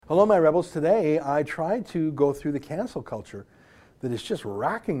Hello, my rebels. Today, I tried to go through the cancel culture that is just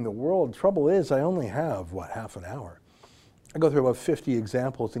racking the world. Trouble is, I only have, half an hour. I go through about 50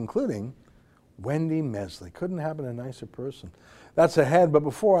 examples, including Wendy Mesley. Couldn't happen to a nicer person. That's ahead, but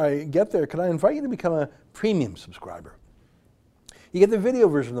before I get there, can I invite you to become a premium subscriber? You get the video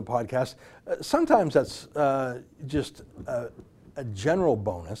version of the podcast. Sometimes that's just a general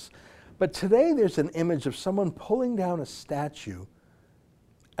bonus, but today there's an image of someone pulling down a statue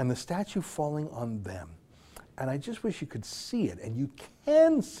and the statue falling on them. And I just wish you could see it, and you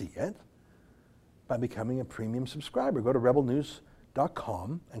can see it by becoming a premium subscriber. Go to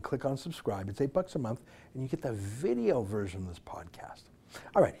rebelnews.com and click on subscribe. It's $8 a month, and you get the video version of this podcast.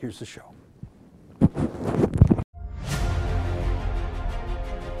 All right, here's the show.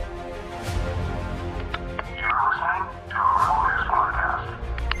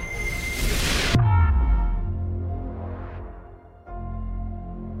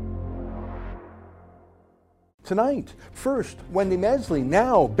 Tonight, first, Wendy Mesley,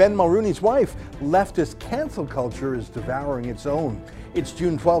 now Ben Mulrooney's wife. Leftist cancel culture is devouring its own. It's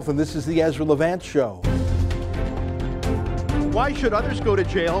June 12th, and this is the Ezra Levant Show. Why should others go to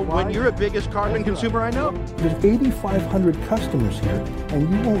jail when you're the biggest carbon consumer I know? There's 8,500 customers here, and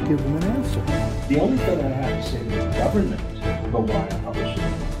you won't give them an answer. The only thing I have to say to the government about why I publish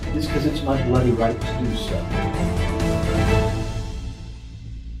it is because it's my bloody right to do so.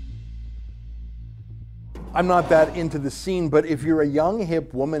 I'm not that into the scene, but if you're a young,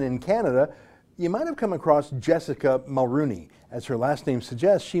 hip woman in Canada, you might have come across Jessica Mulrooney. As her last name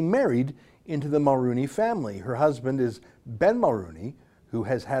suggests, she married into the Mulrooney family. Her husband is Ben Mulrooney, who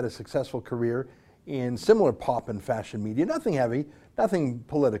has had a successful career in similar pop and fashion media. Nothing heavy, nothing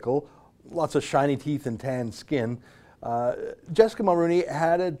political, lots of shiny teeth and tan skin. Jessica Mulrooney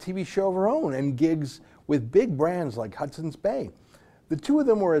had a TV show of her own and gigs with big brands like Hudson's Bay. The two of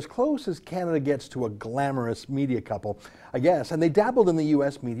them were as close as Canada gets to a glamorous media couple, I guess, and they dabbled in the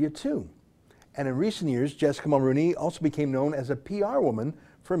US media too. And in recent years, Jessica Mulrooney also became known as a PR woman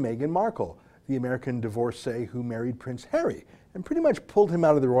for Meghan Markle, the American divorcee who married Prince Harry and pretty much pulled him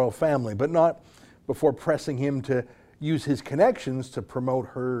out of the royal family, but not before pressing him to use his connections to promote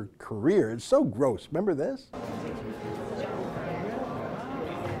her career. It's so gross. Remember this?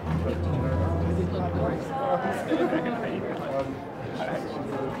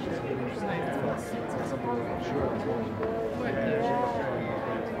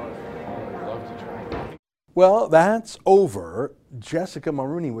 Well, that's over. Jessica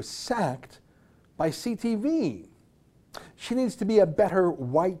Mulrooney was sacked by CTV. She needs to be a better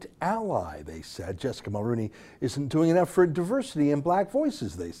white ally, they said. Jessica Mulrooney isn't doing enough for diversity and black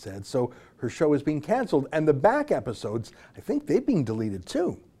voices, they said, so her show is being canceled. And the back episodes, I think they're being deleted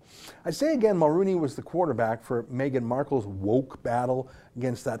too. I say again, Mulrooney was the quarterback for Meghan Markle's woke battle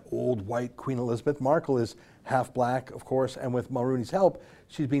against that old white Queen Elizabeth. Markle is half black, of course, and with Mulrooney's help,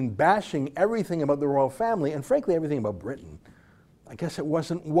 she's been bashing everything about the royal family and frankly everything about Britain. I guess it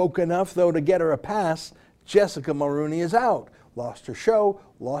wasn't woke enough, though, to get her a pass. Jessica Mulrooney is out. Lost her show,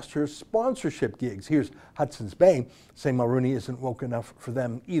 lost her sponsorship gigs. Here's Hudson's Bay saying Mulrooney isn't woke enough for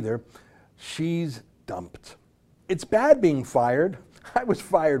them either. She's dumped. It's bad being fired. I was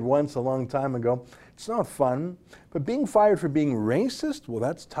fired once a long time ago. It's not fun, but being fired for being racist, well,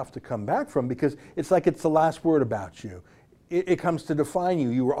 that's tough to come back from because it's like it's the last word about you. It comes to define you.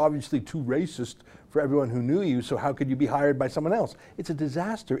 You were obviously too racist for everyone who knew you, so how could you be hired by someone else? It's a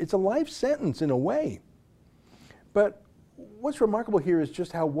disaster. It's a life sentence in a way. But what's remarkable here is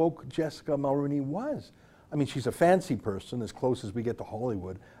just how woke Jessica Mulrooney was. I mean, she's a fancy person, as close as we get to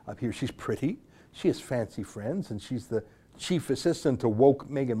Hollywood up here. She's pretty, she has fancy friends, and she's the chief assistant to woke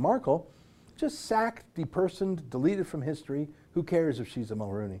Meghan Markle. Just sacked, depersoned, deleted from history. Who cares if she's a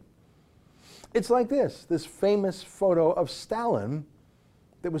Mulrooney? It's like this famous photo of Stalin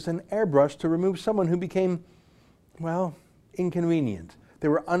that was an airbrush to remove someone who became, well, inconvenient. They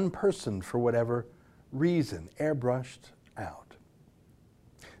were unpersoned for whatever reason, airbrushed out.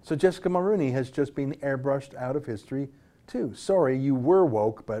 So Jessica Mulrooney has just been airbrushed out of history too. Sorry, you were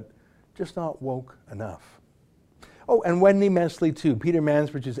woke, but just not woke enough. Oh, and Wendy Mesley too, Peter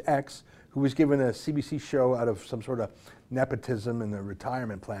Mansbridge's ex, who was given a CBC show out of some sort of nepotism and a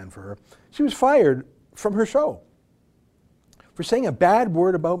retirement plan for her. She was fired from her show for saying a bad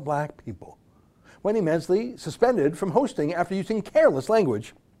word about black people. Wendy Mesley suspended from hosting after using careless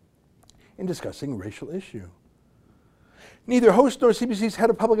language in discussing racial issue. Neither host nor CBC's head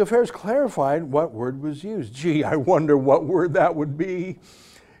of public affairs clarified what word was used. Gee, I wonder what word that would be.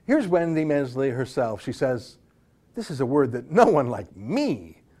 Here's Wendy Mesley herself. She says, "This is a word that no one like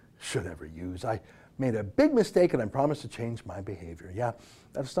me should ever use. I Made a big mistake and I promised to change my behavior. Yeah,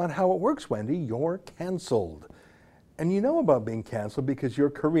 that's not how it works, Wendy. You're canceled. And you know about being canceled because your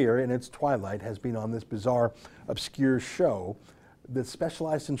career in its twilight has been on this bizarre, obscure show that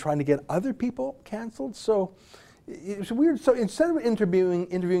specialized in trying to get other people canceled. So it's weird. So instead of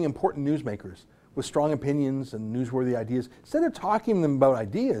interviewing important newsmakers with strong opinions and newsworthy ideas, instead of talking to them about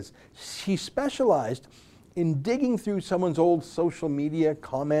ideas, she specialized in digging through someone's old social media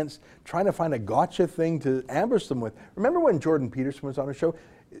comments, trying to find a gotcha thing to ambush them with. Remember when Jordan Peterson was on her show?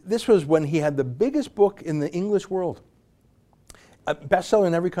 This was when he had the biggest book in the English world, a bestseller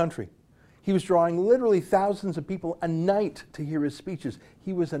in every country. He was drawing literally thousands of people a night to hear his speeches.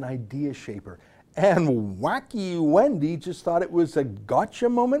 He was an idea shaper. And Wacky Wendy just thought it was a gotcha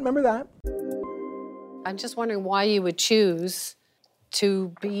moment. Remember that? I'm just wondering why you would choose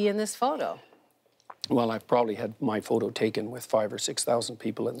to be in this photo. Well, I've probably had my photo taken with 5,000 or 6,000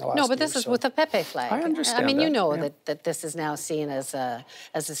 people in the last No, but year, this is so. with the Pepe flag. I understand I mean, that, you know yeah. that this is now seen as a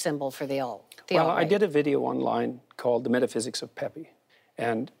symbol for the alt. Well, I did a video online called The Metaphysics of Pepe,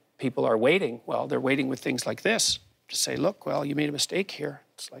 and people are waiting. Well, they're waiting with things like this to say, look, well, you made a mistake here.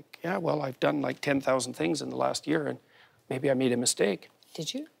 It's like, yeah, well, I've done like 10,000 things in the last year, and maybe I made a mistake.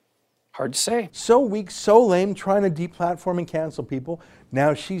 Did you? Hard to say. So weak, so lame, trying to deplatform and cancel people.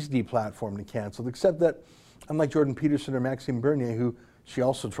 Now she's deplatformed and canceled, except that, unlike Jordan Peterson or Maxime Bernier, who she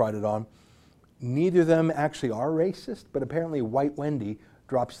also tried it on, neither of them actually are racist, but apparently White Wendy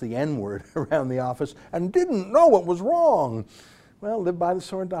drops the N-word around the office and didn't know what was wrong. Well, live by the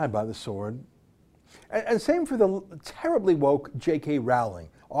sword, die by the sword. And same for the terribly woke J.K. Rowling,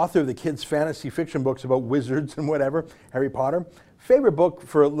 author of the kids' fantasy fiction books about wizards and whatever, Harry Potter. Favorite book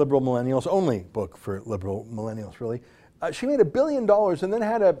for liberal millennials, only book for liberal millennials, really. She made $1 billion and then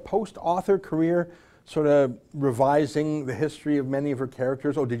had a post-author career sort of revising the history of many of her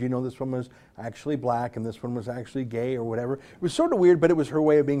characters. Oh, did you know this one was actually black and this one was actually gay or whatever? It was sort of weird, but it was her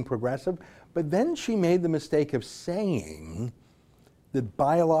way of being progressive. But then she made the mistake of saying that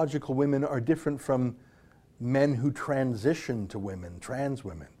biological women are different from men who transition to women, trans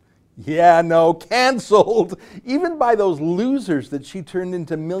women. Yeah, no, canceled. Even by those losers that she turned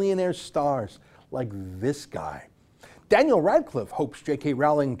into millionaire stars like this guy. Daniel Radcliffe hopes J.K.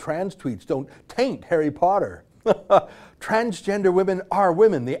 Rowling trans tweets don't taint Harry Potter. Transgender women are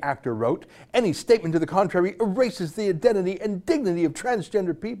women, the actor wrote. Any statement to the contrary erases the identity and dignity of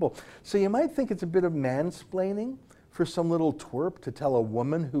transgender people. So you might think it's a bit of mansplaining for some little twerp to tell a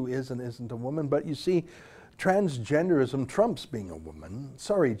woman who is and isn't a woman, but you see, transgenderism trumps being a woman.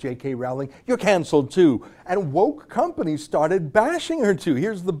 Sorry, J.K. Rowling, you're canceled too. And woke companies started bashing her too.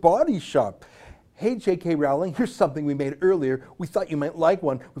 Here's The Body Shop. Hey, J.K. Rowling, here's something we made earlier. We thought you might like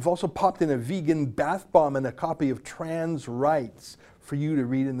one. We've also popped in a vegan bath bomb and a copy of Trans Rights for you to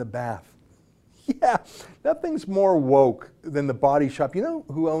read in the bath. Yeah, nothing's more woke than The Body Shop. You know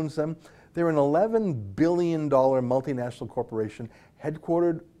who owns them? They're an $11 billion multinational corporation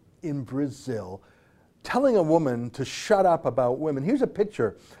headquartered in Brazil, telling a woman to shut up about women. Here's a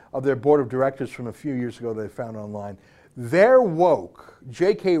picture of their board of directors from a few years ago that I found online. They're woke.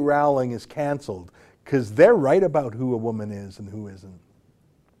 J.K. Rowling is canceled because they're right about who a woman is and who isn't.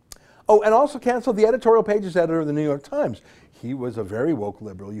 Oh, and also canceled the editorial pages editor of the New York Times. He was a very woke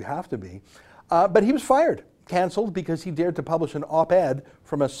liberal, you have to be. But he was fired, canceled because he dared to publish an op-ed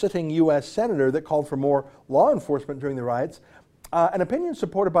from a sitting U.S. senator that called for more law enforcement during the riots. An opinion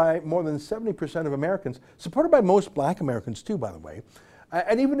supported by more than 70% of Americans, supported by most black Americans too, by the way.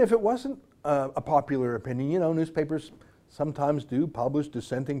 And even if it wasn't a popular opinion, you know, newspapers sometimes do publish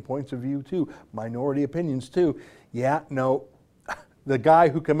dissenting points of view too, minority opinions too. Yeah, no, the guy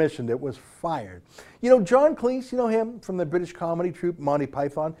who commissioned it was fired. You know, John Cleese, you know him from the British comedy troupe Monty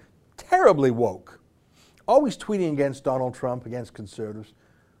Python, terribly woke. Always tweeting against Donald Trump, against conservatives.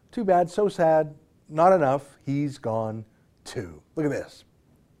 Too bad, so sad, not enough, he's gone too. Look at this.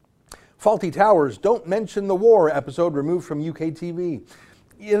 Fawlty Towers, Don't Mention the War episode removed from UK TV.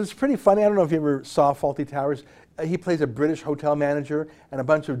 It's pretty funny. I don't know if you ever saw Fawlty Towers. He plays a British hotel manager, and a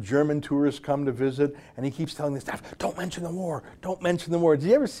bunch of German tourists come to visit, and he keeps telling the staff, don't mention the war, don't mention the war. Did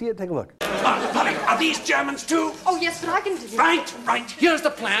you ever see it? Take a look. Polly, are these Germans too? Oh, yes, but I can... Right. Here's the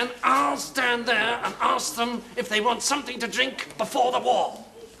plan. I'll stand there and ask them if they want something to drink before the war.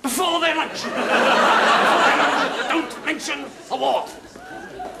 Before their lunch. Don't mention the war.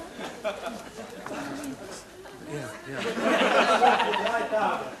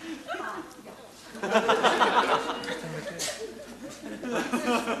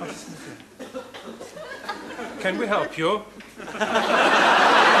 Can we help you?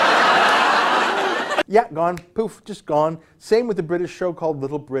 Yeah, gone. Poof, just gone. Same with the British show called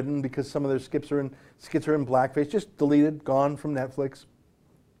Little Britain, because some of their skits are in blackface. Just deleted, gone from Netflix.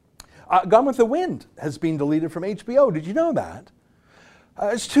 Gone with the Wind has been deleted from HBO. Did you know that?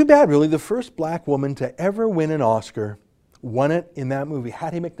 It's too bad, really. The first black woman to ever win an Oscar won it in that movie.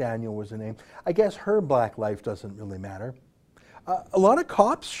 Hattie McDaniel was her name. I guess her black life doesn't really matter. A lot of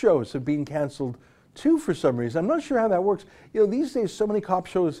cops shows have been canceled too for some reason. I'm not sure how that works. You know, these days so many cop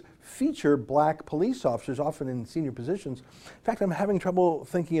shows feature black police officers, often in senior positions. In fact, I'm having trouble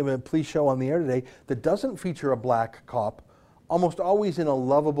thinking of a police show on the air today that doesn't feature a black cop, almost always in a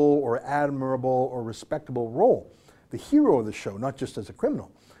lovable or admirable or respectable role. The hero of the show, not just as a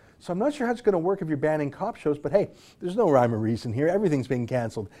criminal. So I'm not sure how it's going to work if you're banning cop shows, but hey, there's no rhyme or reason here. Everything's being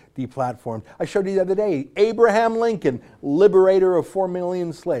canceled, deplatformed. I showed you the other day, Abraham Lincoln, liberator of 4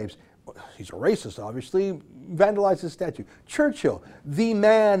 million slaves. He's a racist, obviously, vandalized his statue. Churchill, the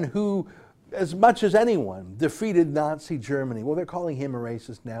man who, as much as anyone, defeated Nazi Germany. Well, they're calling him a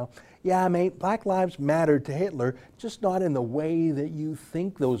racist now. Yeah, mate, Black Lives mattered to Hitler, just not in the way that you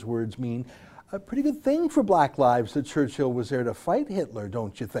think those words mean. A pretty good thing for Black Lives that Churchill was there to fight Hitler,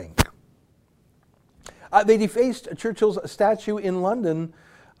 don't you think? They defaced Churchill's statue in London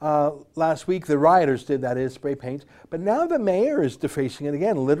last week. The rioters did, that is, spray paint. But now the mayor is defacing it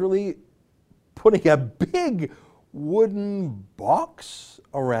again, literally putting a big wooden box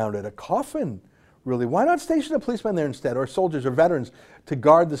around it, a coffin, really. Why not station a policeman there instead, or soldiers or veterans to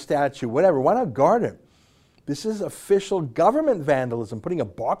guard the statue, whatever? Why not guard it? This is official government vandalism, putting a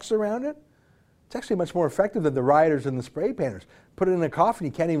box around it. It's actually much more effective than the rioters and the spray painters. Put it in a coffin,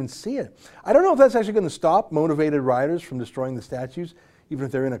 you can't even see it. I don't know if that's actually going to stop motivated rioters from destroying the statues, even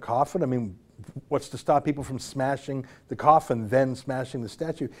if they're in a coffin. I mean, what's to stop people from smashing the coffin, then smashing the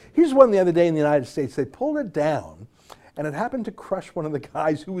statue? Here's one the other day in the United States. They pulled it down, and it happened to crush one of the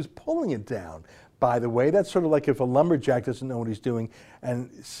guys who was pulling it down. By the way, that's sort of like if a lumberjack doesn't know what he's doing and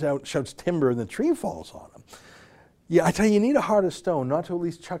shouts timber and the tree falls on him. Yeah, I tell you need a heart of stone not to at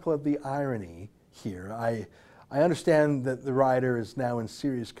least chuckle at the irony here. I understand that the rioter is now in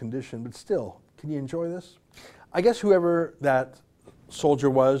serious condition, but still, can you enjoy this? I guess whoever that soldier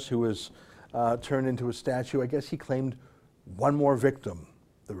was who was turned into a statue, I guess he claimed one more victim,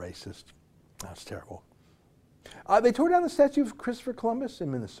 the racist. That's terrible. They tore down the statue of Christopher Columbus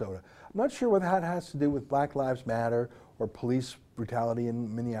in Minnesota. I'm not sure what that has to do with Black Lives Matter or police brutality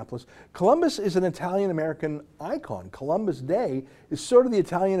in Minneapolis. Columbus is an Italian-American icon. Columbus Day is sort of the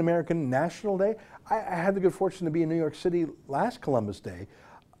Italian-American national day. I had the good fortune to be in New York City last Columbus Day,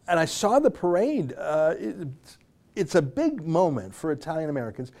 and I saw the parade. It's a big moment for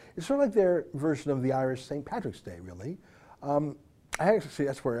Italian-Americans. It's sort of like their version of the Irish St. Patrick's Day, really.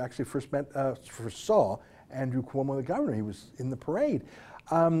 That's where I actually first saw Andrew Cuomo, the governor. He was in the parade.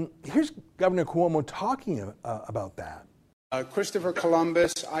 Here's Governor Cuomo talking about that. Christopher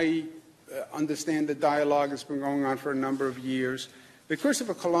Columbus, I understand the dialogue has been going on for a number of years. The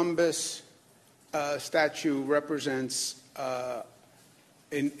Christopher Columbus statue represents,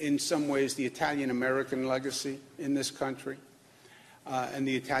 in some ways, the Italian-American legacy in this country and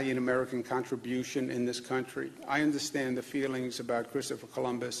the Italian-American contribution in this country. I understand the feelings about Christopher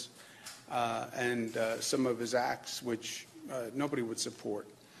Columbus and some of his acts, which nobody would support.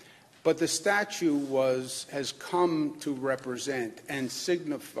 But the statue has come to represent and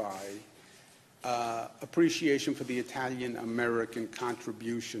signify appreciation for the Italian-American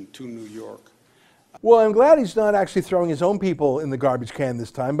contribution to New York. Well, I'm glad he's not actually throwing his own people in the garbage can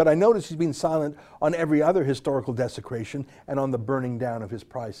this time, but I notice he's been silent on every other historical desecration and on the burning down of his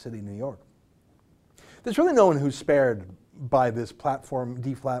prize city, New York. There's really no one who's spared by this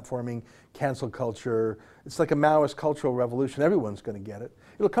deplatforming, cancel culture. It's like a Maoist cultural revolution. Everyone's going to get it.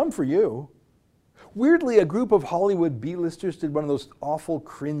 It'll come for you. Weirdly, a group of Hollywood B-listers did one of those awful,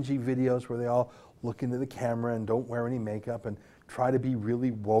 cringy videos where they all look into the camera and don't wear any makeup and try to be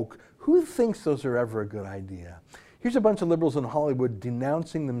really woke. Who thinks those are ever a good idea? Here's a bunch of liberals in Hollywood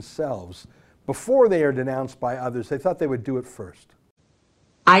denouncing themselves before they are denounced by others. They thought they would do it first.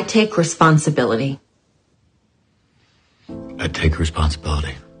 I take responsibility. I take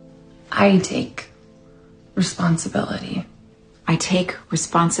responsibility. I take responsibility. I take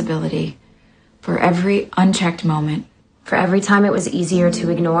responsibility for every unchecked moment. For every time it was easier to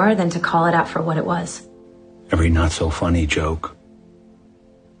ignore than to call it out for what it was. Every not so funny joke.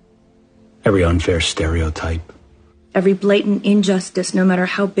 Every unfair stereotype. Every blatant injustice, no matter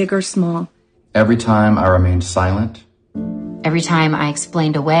how big or small. Every time I remained silent. Every time I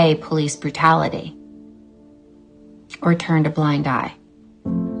explained away police brutality. Or turned a blind eye.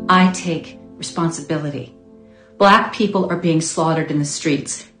 I take responsibility. Black people are being slaughtered in the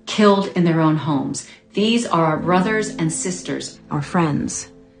streets, killed in their own homes. These are our brothers and sisters. Our friends,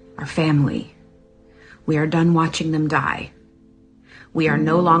 our family. We are done watching them die. We are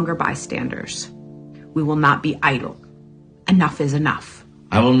no longer bystanders. We will not be idle. Enough is enough.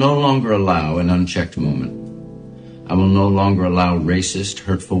 I will no longer allow an unchecked moment. I will no longer allow racist,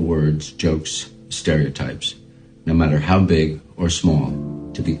 hurtful words, jokes, stereotypes, no matter how big or small,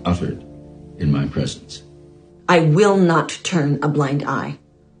 to be uttered in my presence. I will not turn a blind eye.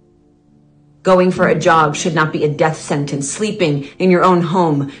 Going for a jog should not be a death sentence. Sleeping in your own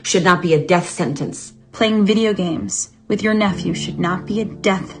home should not be a death sentence. Playing video games with your nephew should not be a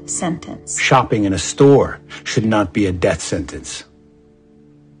death sentence. Shopping in a store should not be a death sentence.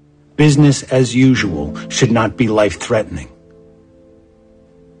 Business as usual should not be life-threatening.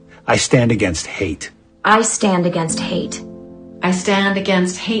 I stand against hate. I stand against hate. I stand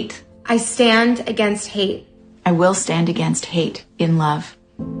against hate. I stand against hate. I will stand against hate in love.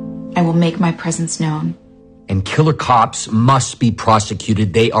 I will make my presence known. And killer cops must be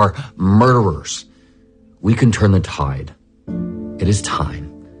prosecuted. They are murderers. We can turn the tide. It is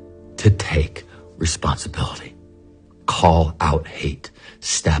time to take responsibility. Call out hate.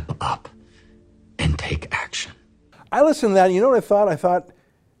 Step up and take action. I listened to that, and you know what I thought? I thought,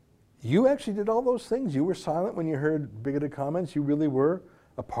 you actually did all those things. You were silent when you heard bigoted comments. You really were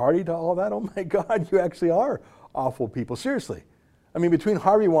a party to all that. Oh my God, you actually are awful people. Seriously. I mean, between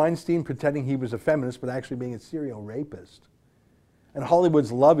Harvey Weinstein pretending he was a feminist but actually being a serial rapist, and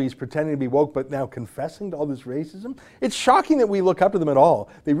Hollywood's lovies pretending to be woke but now confessing to all this racism, it's shocking that we look up to them at all.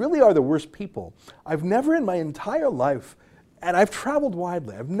 They really are the worst people. I've never in my entire life, and I've traveled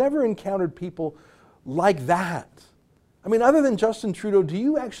widely, I've never encountered people like that. I mean, other than Justin Trudeau, do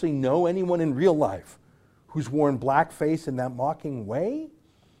you actually know anyone in real life who's worn blackface in that mocking way?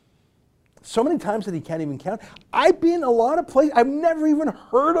 So many times that he can't even count. I've been a lot of places, I've never even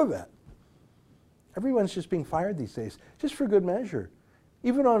heard of it. Everyone's just being fired these days, just for good measure.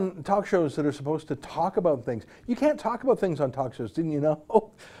 Even on talk shows that are supposed to talk about things. You can't talk about things on talk shows, didn't you know?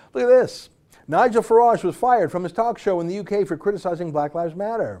 Oh, look at this. Nigel Farage was fired from his talk show in the UK for criticizing Black Lives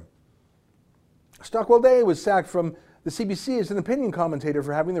Matter. Stockwell Day was sacked from the CBC as an opinion commentator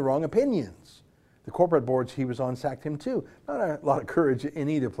for having the wrong opinions. The corporate boards he was on sacked him too. Not a lot of courage in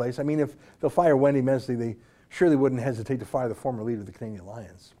either place. I mean, if they'll fire Wendy Mesley, they surely wouldn't hesitate to fire the former leader of the Canadian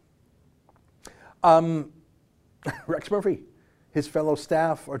Alliance. Rex Murphy, his fellow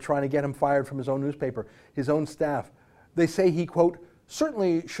staff are trying to get him fired from his own newspaper, his own staff. They say he, quote,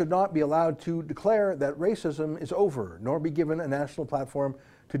 certainly should not be allowed to declare that racism is over, nor be given a national platform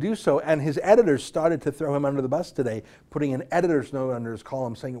to do so. And his editors started to throw him under the bus today, putting an editor's note under his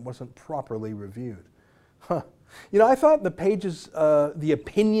column saying it wasn't properly reviewed. Huh. You know, I thought the pages, the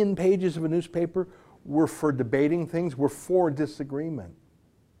opinion pages of a newspaper were for debating things, were for disagreement.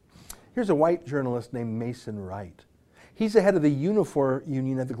 Here's a white journalist named Mason Wright. He's the head of the Unifor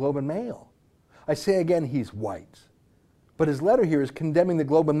Union at the Globe and Mail. I say again, he's white. But his letter here is condemning the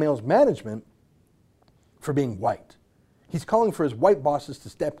Globe and Mail's management for being white. He's calling for his white bosses to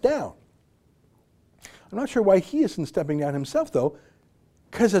step down. I'm not sure why he isn't stepping down himself, though,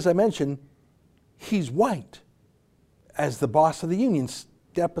 because, as I mentioned, he's white. As the boss of the union,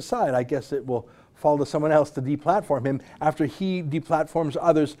 step aside. I guess it will fall to someone else to deplatform him. After he deplatforms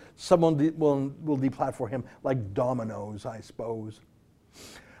others, someone will deplatform him, like dominoes, I suppose.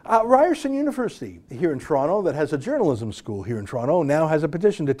 Ryerson University here in Toronto, that has a journalism school here in Toronto, now has a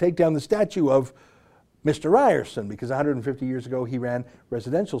petition to take down the statue of Mr. Ryerson, because 150 years ago he ran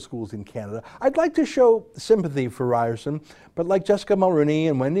residential schools in Canada. I'd like to show sympathy for Ryerson, but like Jessica Mulroney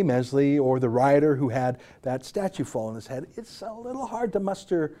and Wendy Mesley, or the rioter who had that statue fall on his head, it's a little hard to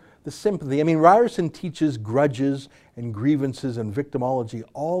muster the sympathy. I mean, Ryerson teaches grudges and grievances and victimology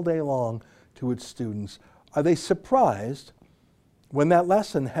all day long to its students. Are they surprised when that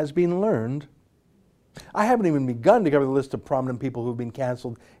lesson has been learned? I haven't even begun to cover the list of prominent people who've been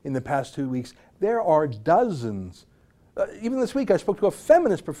canceled in the past 2 weeks. There are dozens. Even this week I spoke to a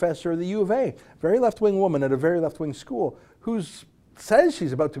feminist professor at the U of A, very left-wing woman at a very left-wing school, who says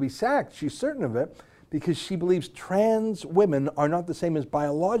she's about to be sacked. She's certain of it, because she believes trans women are not the same as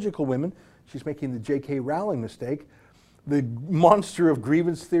biological women. She's making the J.K. Rowling mistake. The monster of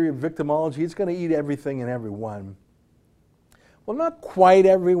grievance theory of victimology, it's going to eat everything and everyone. Well, not quite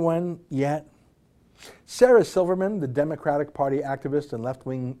everyone yet. Sarah Silverman, the Democratic Party activist and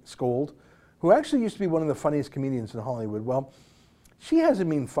left-wing scold, who actually used to be one of the funniest comedians in Hollywood, well, she hasn't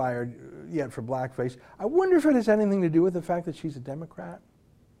been fired yet for blackface. I wonder if it has anything to do with the fact that she's a Democrat.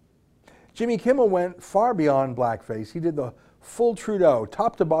 Jimmy Kimmel went far beyond blackface. He did the full Trudeau,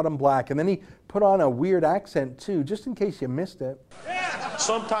 top to bottom black, and then he put on a weird accent too, just in case you missed it. Yeah,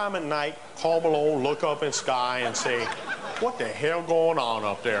 Sometime at night, Karl Malone look up in the sky and say, what the hell going on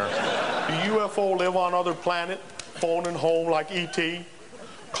up there? Do UFO live on other planet, phoning home like E.T.?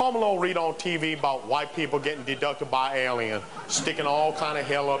 Karl Malone read on TV about white people getting deducted by alien, sticking all kind of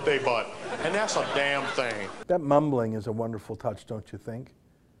hell up their butt. And that's a damn thing. That mumbling is a wonderful touch, don't you think?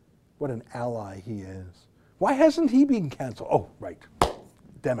 What an ally he is. Why hasn't he been canceled? Oh, right.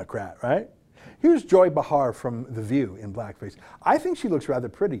 Democrat, right? Here's Joy Behar from The View in blackface. I think she looks rather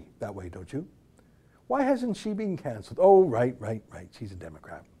pretty that way, don't you? Why hasn't she been canceled? Oh, right. She's a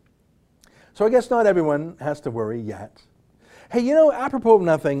Democrat. So I guess not everyone has to worry yet. Hey, you know, apropos of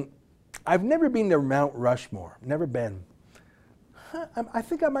nothing, I've never been to Mount Rushmore. Never been. I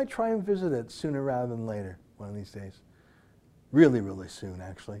think I might try and visit it sooner rather than later, one of these days. Really, really soon,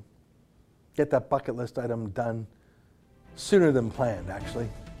 actually. Get that bucket list item done sooner than planned, actually.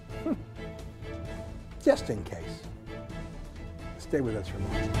 Just in case. Stay with us for a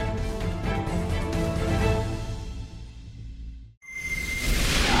moment.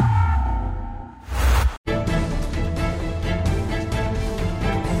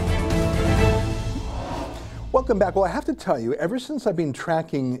 Welcome back. Well, I have to tell you, ever since I've been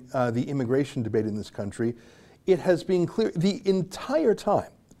tracking the immigration debate in this country, it has been clear the entire time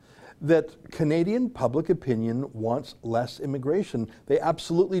that Canadian public opinion wants less immigration. They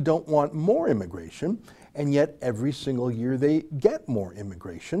absolutely don't want more immigration, and yet every single year they get more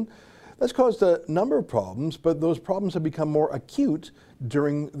immigration. That's caused a number of problems, but those problems have become more acute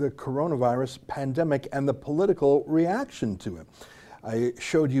during the coronavirus pandemic and the political reaction to it. I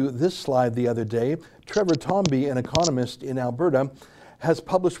showed you this slide the other day. Trevor Tomby, an economist in Alberta, has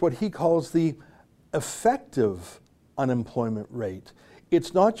published what he calls the effective unemployment rate.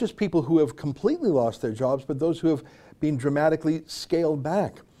 It's not just people who have completely lost their jobs, but those who have been dramatically scaled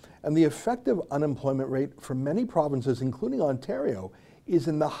back. And the effective unemployment rate for many provinces, including Ontario, is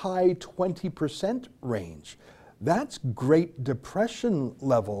in the high 20% range. That's Great Depression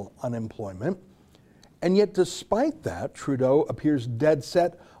level unemployment. And yet, despite that, Trudeau appears dead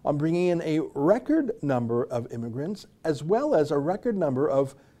set on bringing in a record number of immigrants, as well as a record number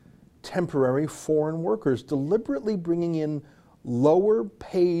of temporary foreign workers, deliberately bringing in lower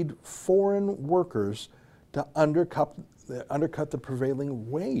paid foreign workers to undercut the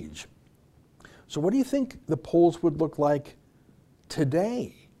prevailing wage. So what do you think the polls would look like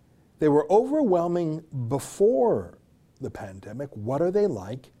today? They were overwhelming before the pandemic. What are they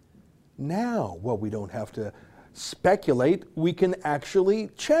like now? Well, we don't have to speculate. We can actually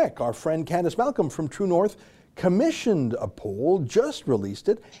check. Our friend Candice Malcolm from True North commissioned a poll, just released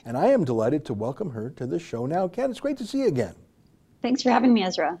it, and I am delighted to welcome her to the show now. Candice, great to see you again. Thanks for having me,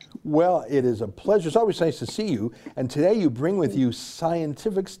 Ezra. Well, it is a pleasure. It's always nice to see you. And today you bring with you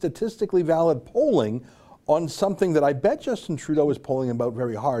scientific, statistically valid polling on something that I bet Justin Trudeau is polling about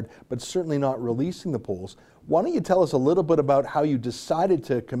very hard, but certainly not releasing the polls. Why don't you tell us a little bit about how you decided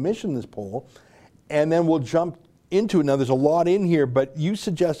to commission this poll, and then we'll jump into it. Now, there's a lot in here, but you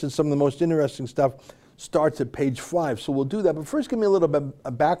suggested some of the most interesting stuff starts at page 5, so we'll do that. But first, give me a little bit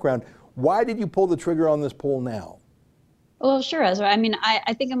of background. Why did you pull the trigger on this poll now? Well, sure, Ezra. I mean,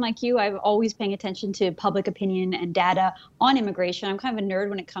 I think I'm like you. I'm always paying attention to public opinion and data on immigration. I'm kind of a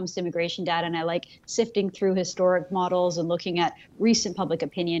nerd when it comes to immigration data, and I like sifting through historic models and looking at recent public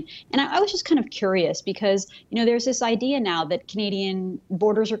opinion. And I was just kind of curious because, you know, there's this idea now that Canadian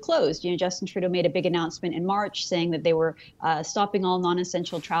borders are closed. You know, Justin Trudeau made a big announcement in March saying that they were stopping all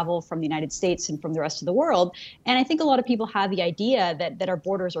non-essential travel from the United States and from the rest of the world. And I think a lot of people have the idea that our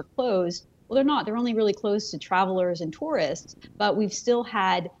borders are closed. Well, they're not. They're only really closed to travelers and tourists, but we've still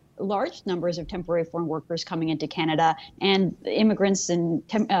had large numbers of temporary foreign workers coming into Canada, and immigrants and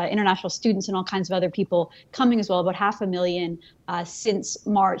international students and all kinds of other people coming as well, about 500,000 since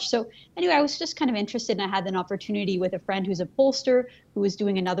March. So anyway, I was just kind of interested, and I had an opportunity with a friend who's a pollster who was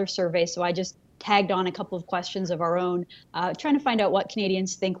doing another survey. So I just tagged on a couple of questions of our own, trying to find out what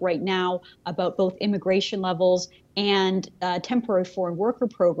Canadians think right now about both immigration levels and temporary foreign worker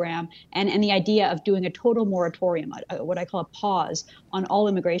program, and the idea of doing a total moratorium, what I call a pause on all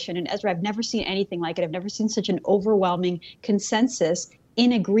immigration. And Ezra, I've never seen anything like it. I've never seen such an overwhelming consensus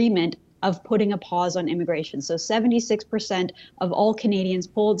in agreement of putting a pause on immigration. So 76% of all Canadians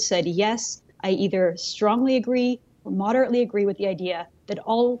polled said, yes, I either strongly agree or moderately agree with the idea that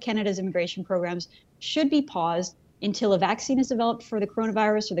all Canada's immigration programs should be paused until a vaccine is developed for the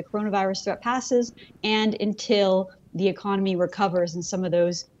coronavirus or the coronavirus threat passes, and until the economy recovers and some of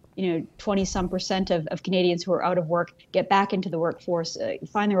those 20-some% of Canadians who are out of work get back into the workforce,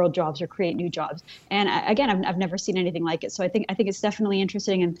 find their old jobs or create new jobs. And again, I've never seen anything like it. So I think it's definitely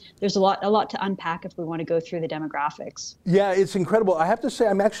interesting, and there's a lot to unpack if we want to go through the demographics. Yeah, it's incredible. I have to say,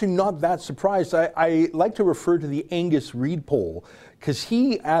 I'm actually not that surprised. I like to refer to the Angus Reid poll, because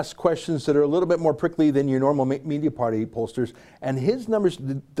he asks questions that are a little bit more prickly than your normal media party pollsters, and his numbers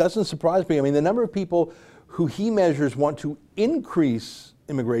doesn't surprise me. I mean, the number of people who he measures want to increase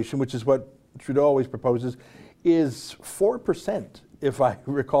immigration, which is what Trudeau always proposes, is 4%, if I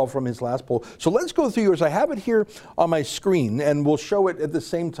recall from his last poll. So let's go through yours. I have it here on my screen, and we'll show it at the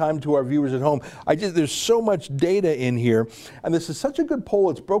same time to our viewers at home. There's so much data in here, and this is such a good poll.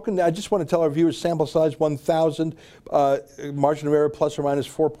 It's broken down. I just want to tell our viewers, sample size 1,000, margin of error plus or minus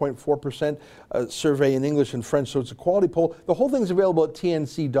 4.4%, survey in English and French, so it's a quality poll. The whole thing's available at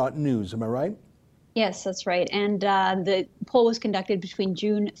tnc.news, am I right? Yes, that's right. And the poll was conducted between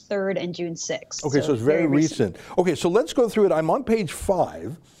June 3rd and June 6th. Okay, so it's very recent. Okay, so let's go through it. I'm on page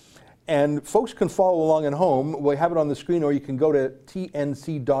 5, and folks can follow along at home. We have it on the screen, or you can go to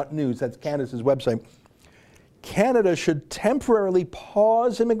tnc.news. That's Canada's website. Canada should temporarily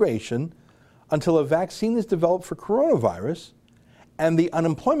pause immigration until a vaccine is developed for coronavirus and the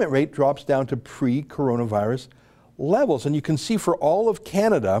unemployment rate drops down to pre-coronavirus levels. And you can see for all of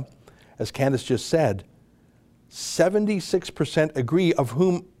Canada, as Candace just said, 76% agree, of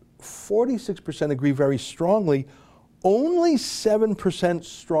whom 46% agree very strongly. Only 7%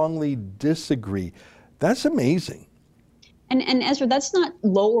 strongly disagree. That's amazing. And Ezra, that's not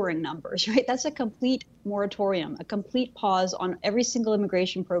lowering numbers, right? That's a complete moratorium, a complete pause on every single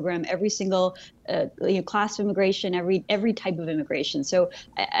immigration program, every single class of immigration, every type of immigration. So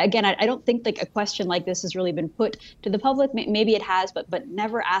again, I don't think like a question like this has really been put to the public. Maybe it has, but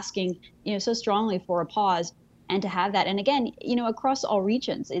never asking so strongly for a pause. And to have that, and again, across all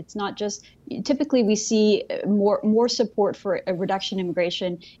regions, it's not just. Typically, we see more support for a reduction in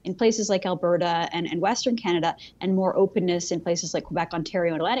immigration in places like Alberta and Western Canada, and more openness in places like Quebec,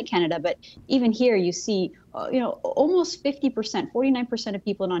 Ontario, and Atlantic Canada. But even here, you see, almost 50%, 49% of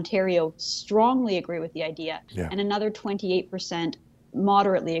people in Ontario strongly agree with the idea, and another 28%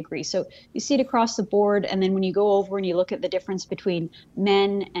 moderately agree. So you see it across the board, and then when you go over and you look at the difference between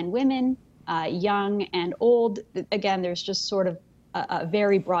men and women, young and old, again, there's just sort of a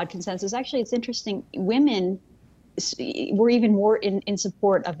very broad consensus. Actually, it's interesting. Women were even more in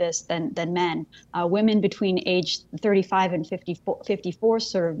support of this than men. Women between age 35 and 54,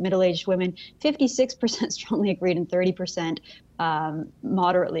 sort of middle-aged women, 56% strongly agreed and 30%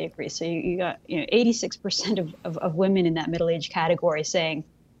 moderately agree. So you got 86% of women in that middle-aged category saying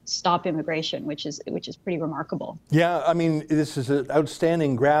stop immigration, which is pretty remarkable. Yeah, I mean, this is an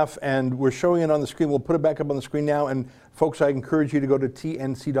outstanding graph, and we're showing it on the screen. We'll put it back up on the screen now, and folks, I encourage you to go to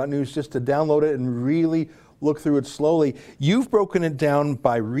tnc.news just to download it and really look through it slowly. You've broken it down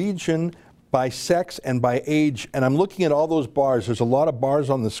by region, by sex, and by age, and I'm looking at all those bars. There's a lot of bars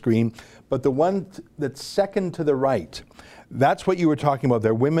on the screen, but the one that's second to the right, that's what you were talking about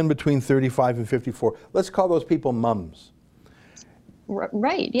there, women between 35 and 54. Let's call those people mums.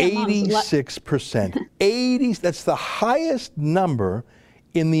 Right, yeah. 86%. 80, that's the highest number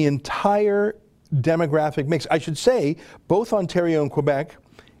in the entire demographic mix. I should say both Ontario and Quebec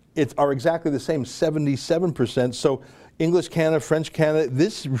are exactly the same, 77%. So English Canada, French Canada,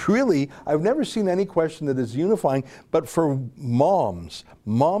 this really, I've never seen any question that is unifying, but for moms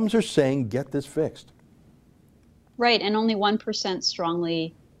are saying get this fixed. Right, and only 1%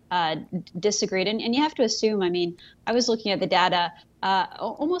 strongly disagreed. And you have to assume, I mean, I was looking at the data,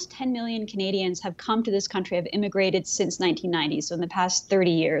 almost 10 million Canadians have come to this country, have immigrated since 1990, so in the past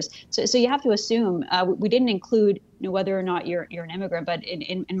 30 years. So you have to assume, we didn't include whether or not you're an immigrant, but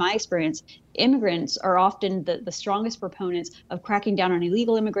in my experience, immigrants are often the strongest proponents of cracking down on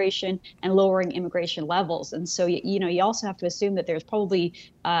illegal immigration and lowering immigration levels. And so, you also have to assume that there's probably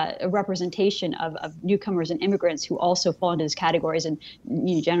a representation of newcomers and immigrants who also fall into these categories, and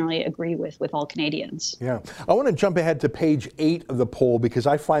you generally agree with all Canadians. Yeah. I want to jump ahead to page 8 of the poll, because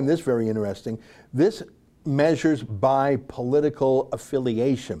I find this very interesting. This measures by political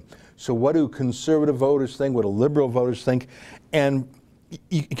affiliation. So what do conservative voters think? What do liberal voters think? And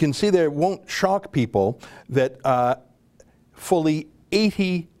you can see there, it won't shock people that fully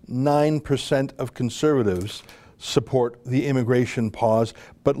 89% of conservatives support the immigration pause.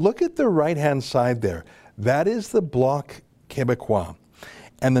 But look at the right-hand side there. That is the Bloc Québécois.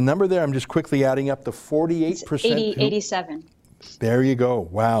 And the number there, I'm just quickly adding up, the 48%. 87. There you go.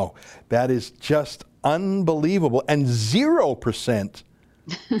 Wow. That is just unbelievable. And 0%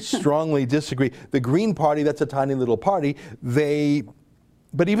 strongly disagree. The Green Party, that's a tiny little party, they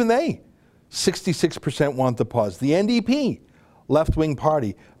But even they, 66% want the pause. The NDP, left-wing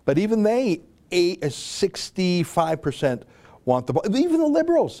party, but even they, 65% want the pause. Even the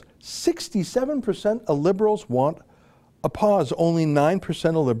Liberals, 67% of Liberals want a pause. Only 9%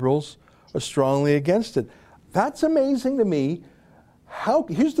 of Liberals are strongly against it. That's amazing to me.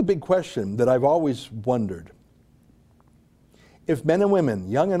 Here's the big question that I've always wondered. If men and women,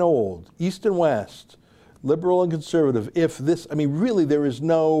 young and old, East and West, liberal and conservative, really there's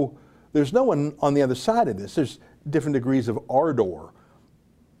no one on the other side of this. There's different degrees of ardor,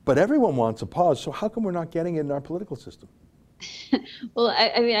 but everyone wants a pause. So how come we're not getting it in our political system? Well,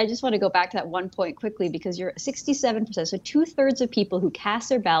 I just want to go back to that one point quickly, because you're 67%, so 2/3 of people who cast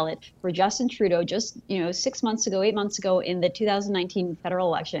their ballot for Justin Trudeau just 8 months ago in the 2019 federal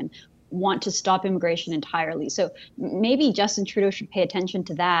election want to stop immigration entirely. So maybe Justin Trudeau should pay attention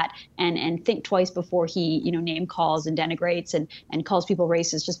to that and think twice before he name calls and denigrates and calls people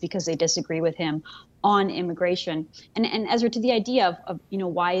racist just because they disagree with him on immigration. And Ezra, to the idea of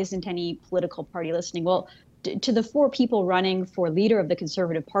why isn't any political party listening? Well, to the 4 people running for leader of the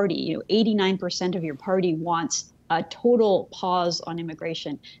Conservative Party, 89% of your party wants a total pause on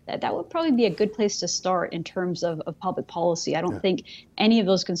immigration. That would probably be a good place to start in terms of public policy. I don't think any of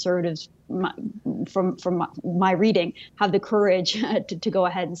those conservatives, from my reading, have the courage to go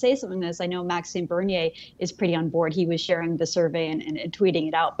ahead and say something like this. I know Maxime Bernier is pretty on board. He was sharing the survey and tweeting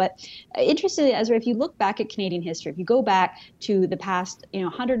it out. But interestingly, Ezra, if you look back at Canadian history, if you go back to the past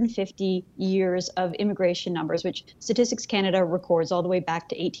 150 years of immigration numbers, which Statistics Canada records all the way back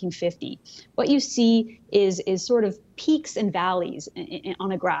to 1850, what you see is sort of peaks and valleys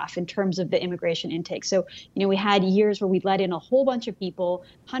on a graph in terms of the immigration intake. So, we had years where we let in a whole bunch of people,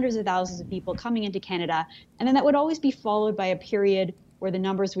 hundreds of thousands of people coming into Canada, and then that would always be followed by a period where the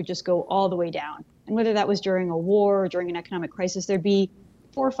numbers would just go all the way down. And whether that was during a war or during an economic crisis, there'd be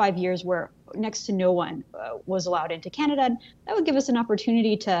 4 or 5 years where next to no one was allowed into Canada. And that would give us an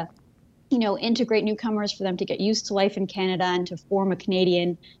opportunity to, integrate newcomers, for them to get used to life in Canada and to form a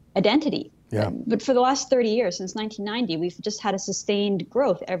Canadian identity. Yeah. But for the last 30 years, since 1990, we've just had a sustained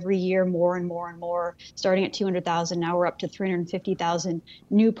growth every year, more and more and more, starting at 200,000. Now we're up to 350,000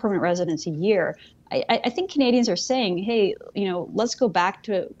 new permanent residents a year. I think Canadians are saying, hey, let's go back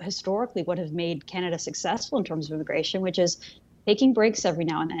to historically what has made Canada successful in terms of immigration, which is taking breaks every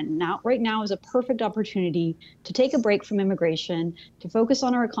now and then. Right now is a perfect opportunity to take a break from immigration, to focus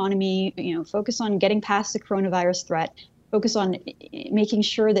on our economy, focus on getting past the coronavirus threat, focus on making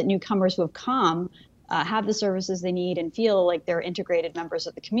sure that newcomers who have come have the services they need and feel like they're integrated members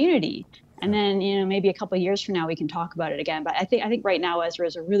of the community. And then, maybe a couple of years from now, we can talk about it again. But I think right now, Ezra,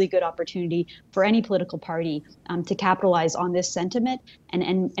 is a really good opportunity for any political party to capitalize on this sentiment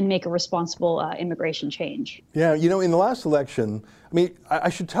and make a responsible immigration change. Yeah, in the last election, I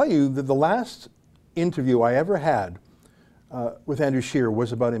should tell you that the last interview I ever had with Andrew Scheer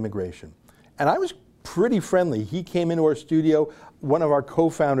was about immigration. And I was pretty friendly. He came into our studio. One of our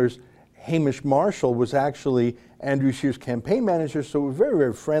co-founders, Hamish Marshall, was actually Andrew Scheer's campaign manager, so we're very,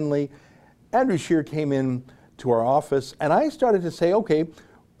 very friendly. Andrew Scheer came in to our office, and I started to say, okay,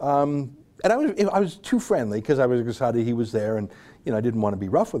 and I was too friendly because I was excited he was there, and I didn't want to be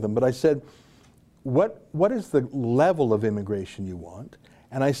rough with him. But I said, what is the level of immigration you want?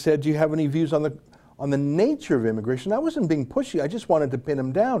 And I said, do you have any views on the nature of immigration? I wasn't being pushy. I just wanted to pin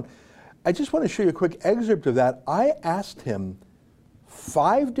him down. I just want to show you a quick excerpt of that. I asked him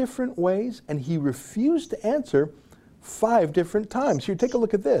 5 different ways, and he refused to answer 5 different times. Here, take a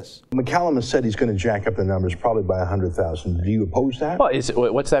look at this. McCallum has said he's going to jack up the numbers probably by 100,000. Do you oppose that?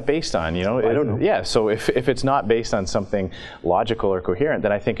 Well, what's that based on? I don't know. Yeah, so if it's not based on something logical or coherent,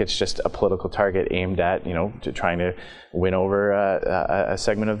 then I think it's just a political target aimed at, to trying to win over a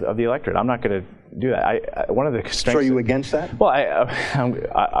segment of the electorate. I'm not going to do that. One of the strengths. So are you against that? Well,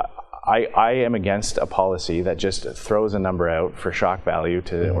 I am against a policy that just throws a number out for shock value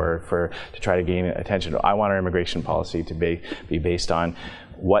to try to gain attention. I want our immigration policy to be based on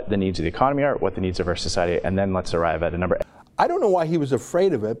what the needs of the economy are, what the needs of our society, and then let's arrive at a number. I don't know why he was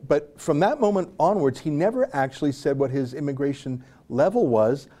afraid of it, but from that moment onwards, he never actually said what his immigration level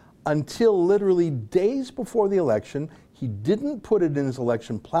was until literally days before the election. He didn't put it in his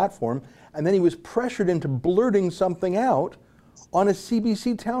election platform, and then he was pressured into blurting something out on a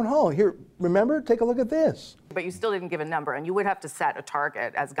CBC town hall. Here, remember? Take a look at this. But you still didn't give a number, and you would have to set a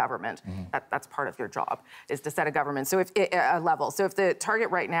target as government. That's part of your job, is to set a government. So a level. So if the target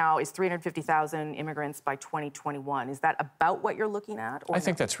right now is 350,000 immigrants by 2021, is that about what you're looking at? Or I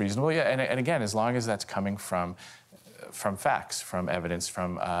think that's reasonable. Yeah, and again, as long as that's coming from facts, from evidence,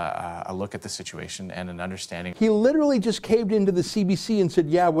 from a look at the situation and an understanding. He literally just caved into the CBC and said,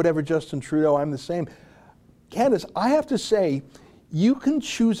 yeah, whatever, Justin Trudeau, I'm the same. Candace, I have to say, you can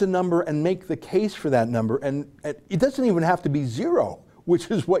choose a number and make the case for that number, and it doesn't even have to be 0,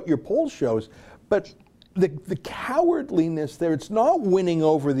 which is what your poll shows, but the cowardliness there, it's not winning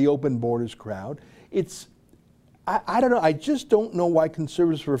over the open borders crowd. It's, I don't know, I just don't know why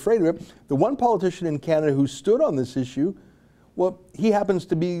Conservatives are afraid of it. The one politician in Canada who stood on this issue, well, he happens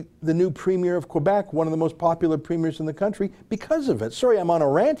to be the new Premier of Quebec, one of the most popular premiers in the country, because of it. Sorry, I'm on a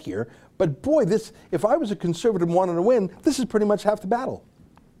rant here, but boy, this, if I was a Conservative and wanted to win, this is pretty much half the battle.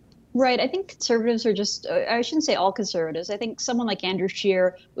 Right. I think Conservatives are just, I shouldn't say all Conservatives. I think someone like Andrew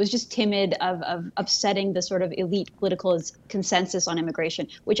Scheer was just timid of upsetting the sort of elite political consensus on immigration,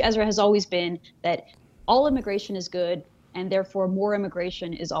 which Ezra has always been that all immigration is good and therefore more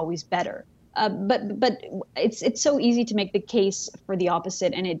immigration is always better. But it's so easy to make the case for the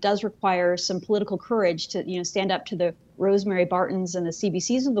opposite, and it does require some political courage to stand up to the Rosemary Bartons and the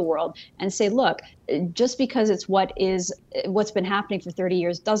CBCs of the world and say, look, just because it's what's been happening for 30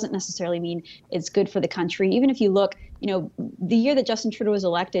 years doesn't necessarily mean it's good for the country. Even if you look, the year that Justin Trudeau was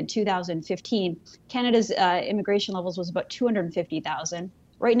elected, 2015, Canada's immigration levels was about 250,000.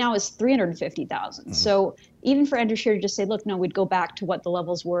 Right now it's 350,000. Mm-hmm. So even for Andrew Scheer to just say, look, no, we'd go back to what the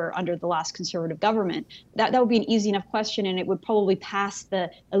levels were under the last Conservative government, that would be an easy enough question, and it would probably pass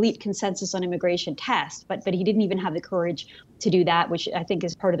the elite consensus on immigration test. But he didn't even have the courage to do that, which I think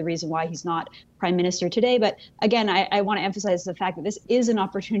is part of the reason why he's not Prime Minister today. But again, I want to emphasize the fact that this is an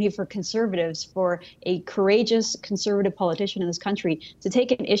opportunity for Conservatives, for a courageous Conservative politician in this country to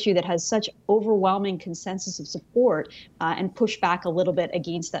take an issue that has such overwhelming consensus of support and push back a little bit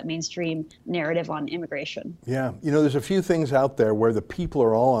against that mainstream narrative on immigration. Yeah, there's a few things out there where the people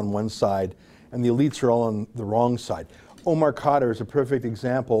are all on one side and the elites are all on the wrong side. Omar Khadr is a perfect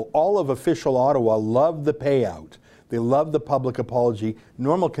example. All of official Ottawa loved the payout. They loved the public apology.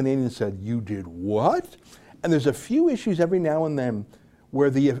 Normal Canadians said, you did what? And there's a few issues every now and then where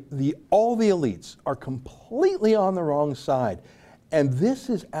all the elites are completely on the wrong side. And this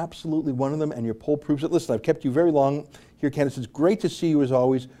is absolutely one of them, and your poll proves it. Listen, I've kept you very long here, Candace. It's great to see you as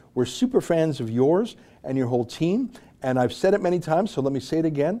always. We're super fans of yours and your whole team. And I've said it many times, so let me say it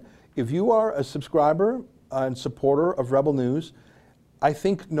again. If you are a subscriber and supporter of Rebel News, I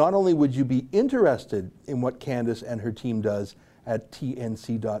think not only would you be interested in what Candace and her team does at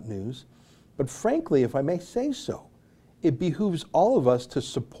tnc.news, but frankly, if I may say so, it behooves all of us to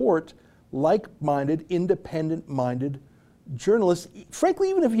support like-minded, independent-minded journalists, frankly,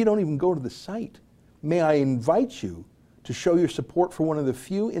 even if you don't even go to the site. May I invite you to show your support for one of the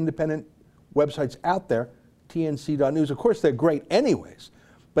few independent websites out there, tnc.news. Of course, they're great anyways.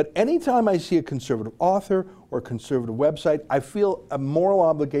 But anytime I see a Conservative author or a Conservative website, I feel a moral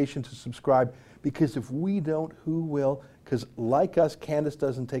obligation to subscribe, because if we don't, who will? Because like us, Candace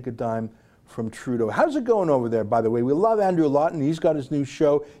doesn't take a dime from Trudeau. How's it going over there, by the way? We love Andrew a lot, and he's got his new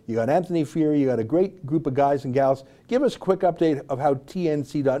show. You got Anthony Furey, you got a great group of guys and gals. Give us a quick update of how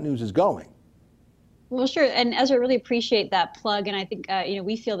tnc.news is going. Well, sure. And Ezra, I really appreciate that plug. And I think,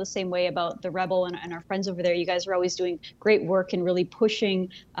 we feel the same way about the Rebel and our friends over there. You guys are always doing great work and really pushing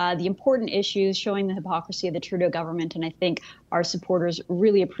the important issues, showing the hypocrisy of the Trudeau government. And I think our supporters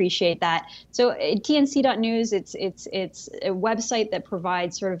really appreciate that. So tnc.news, it's a website that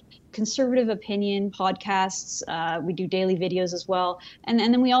provides sort of conservative opinion podcasts. We do daily videos as well. And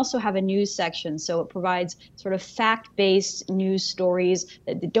then we also have a news section. So it provides sort of fact-based news stories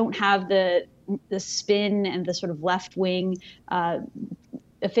that don't have the spin and the sort of left-wing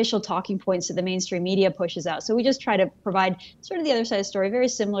official talking points that the mainstream media pushes out. So we just try to provide sort of the other side of the story, very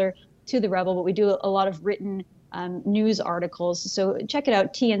similar to the Rebel, but we do a lot of written news articles. So check it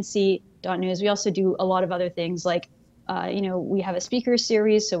out, tnc.news. We also do a lot of other things like we have a speaker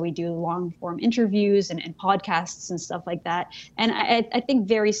series, so we do long form interviews and podcasts and stuff like that. And I think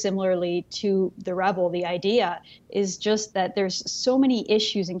very similarly to the Rebel, the idea is just that there's so many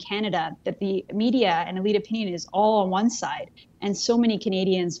issues in Canada that the media and elite opinion is all on one side, and so many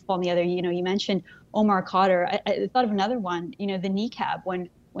Canadians fall on the other. You mentioned Omar Khadr. I thought of another one, the niqab, when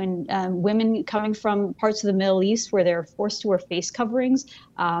women coming from parts of the Middle East where they're forced to wear face coverings,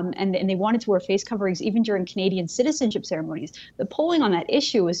 and they wanted to wear face coverings even during Canadian citizenship ceremonies. The polling on that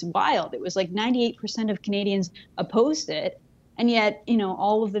issue was wild. It was like 98% of Canadians opposed it, and yet,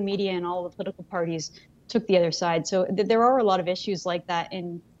 all of the media and all of the political parties took the other side. So there are a lot of issues like that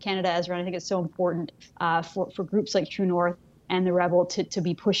in Canada, Ezra, and I think it's so important for groups like True North and the Rebel to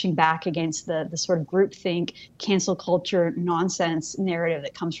be pushing back against the sort of groupthink, cancel culture nonsense narrative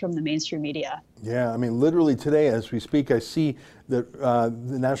that comes from the mainstream media. Yeah, I mean, literally today as we speak, I see that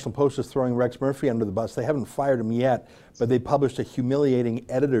the National Post is throwing Rex Murphy under the bus. They haven't fired him yet, but they published a humiliating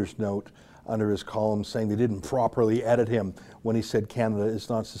editor's note under his column saying they didn't properly edit him when he said Canada is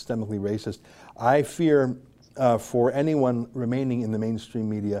not systemically racist. I fear for anyone remaining in the mainstream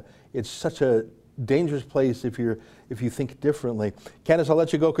media, it's such a dangerous place if you think differently. Candace, I'll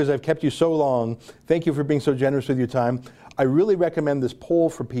let you go because I've kept you so long. Thank you for being so generous with your time. I really recommend this poll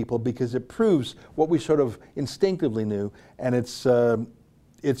for people because it proves what we sort of instinctively knew, and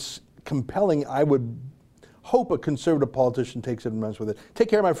it's compelling. I would hope a conservative politician takes it and runs with it. Take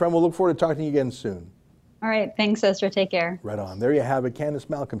care, my friend. We'll look forward to talking to you again soon. All right. Thanks, Ezra. Take care. Right on. There you have it. Candace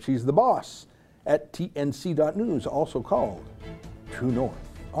Malcolm. She's the boss at TNC.news, also called True North.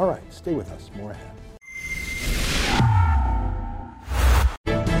 All right. Stay with us. More ahead.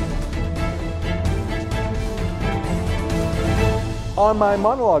 On my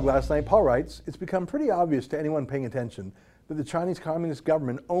monologue last night, Paul writes, it's become pretty obvious to anyone paying attention that the Chinese Communist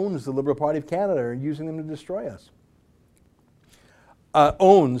government owns the Liberal Party of Canada and using them to destroy us.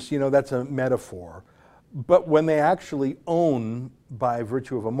 Owns, you know, that's a metaphor. But when they actually own, by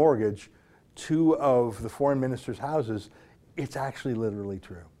virtue of a mortgage, 2 of the foreign ministers' houses, it's actually literally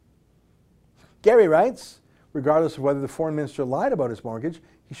true. Gary writes, regardless of whether the foreign minister lied about his mortgage,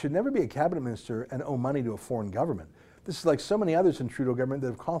 he should never be a cabinet minister and owe money to a foreign government. This is like so many others in Trudeau government that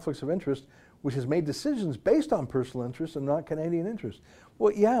have conflicts of interest, which has made decisions based on personal interest and not Canadian interest.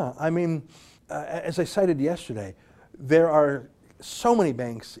 Well, yeah, I mean, as I cited yesterday, there are so many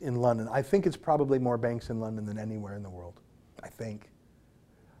banks in London. I think it's probably more banks in London than anywhere in the world, I think.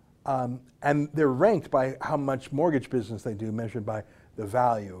 And they're ranked by how much mortgage business they do, measured by the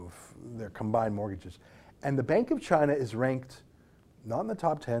value of their combined mortgages. And the Bank of China is ranked not in the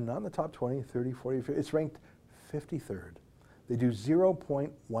top 10, not in the top 20, 30, 40, 50, it's ranked 53rd. They do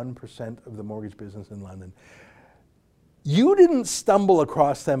 0.1% of the mortgage business in London. You didn't stumble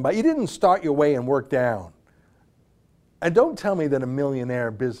across them, you didn't start your way and work down. And don't tell me that a millionaire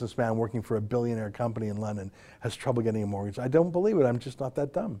businessman working for a billionaire company in London has trouble getting a mortgage. I don't believe it. I'm just not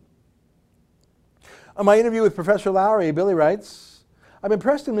that dumb. On my interview with Professor Lowry, Billy writes, I'm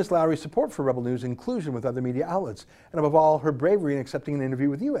impressed in Ms. Lowry's support for Rebel News' inclusion with other media outlets, and above all, her bravery in accepting an interview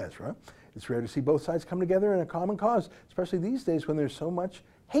with you, Ezra. It's rare to see both sides come together in a common cause, especially these days when there's so much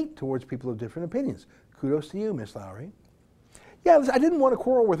hate towards people of different opinions. Kudos to you, Ms. Lowry. Yeah, I didn't want to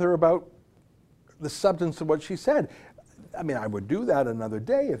quarrel with her about the substance of what she said. I mean, I would do that another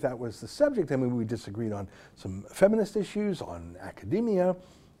day if that was the subject. I mean, we disagreed on some feminist issues, on academia,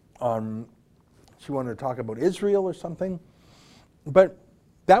 she wanted to talk about Israel or something. But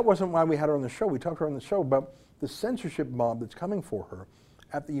that wasn't why we had her on the show. We talked to her on the show about the censorship mob that's coming for her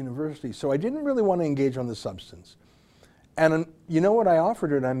at the university. So I didn't really want to engage on the substance. And you know what I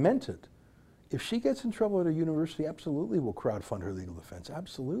offered her, and I meant it. If she gets in trouble at a university, absolutely we'll crowdfund her legal defense.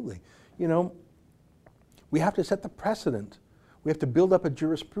 Absolutely. You know, we have to set the precedent. We have to build up a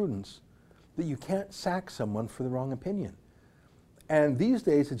jurisprudence that you can't sack someone for the wrong opinion. And these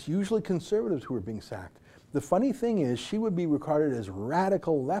days, it's usually conservatives who are being sacked. The funny thing is, she would be regarded as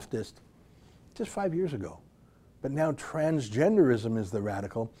radical leftist just 5 years ago. But now transgenderism is the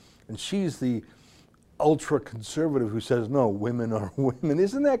radical, and she's the ultra-conservative who says, no, women are women.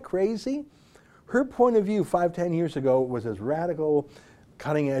 Isn't that crazy? Her point of view 5, 10 years ago was as radical,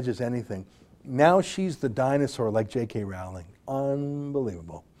 cutting edge as anything. Now she's the dinosaur like J.K. Rowling.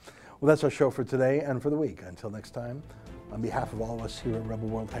 Unbelievable. Well, that's our show for today and for the week. Until next time, on behalf of all of us here at Rebel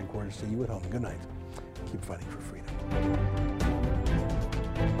World Headquarters, to you at home, good night. Keep fighting for freedom.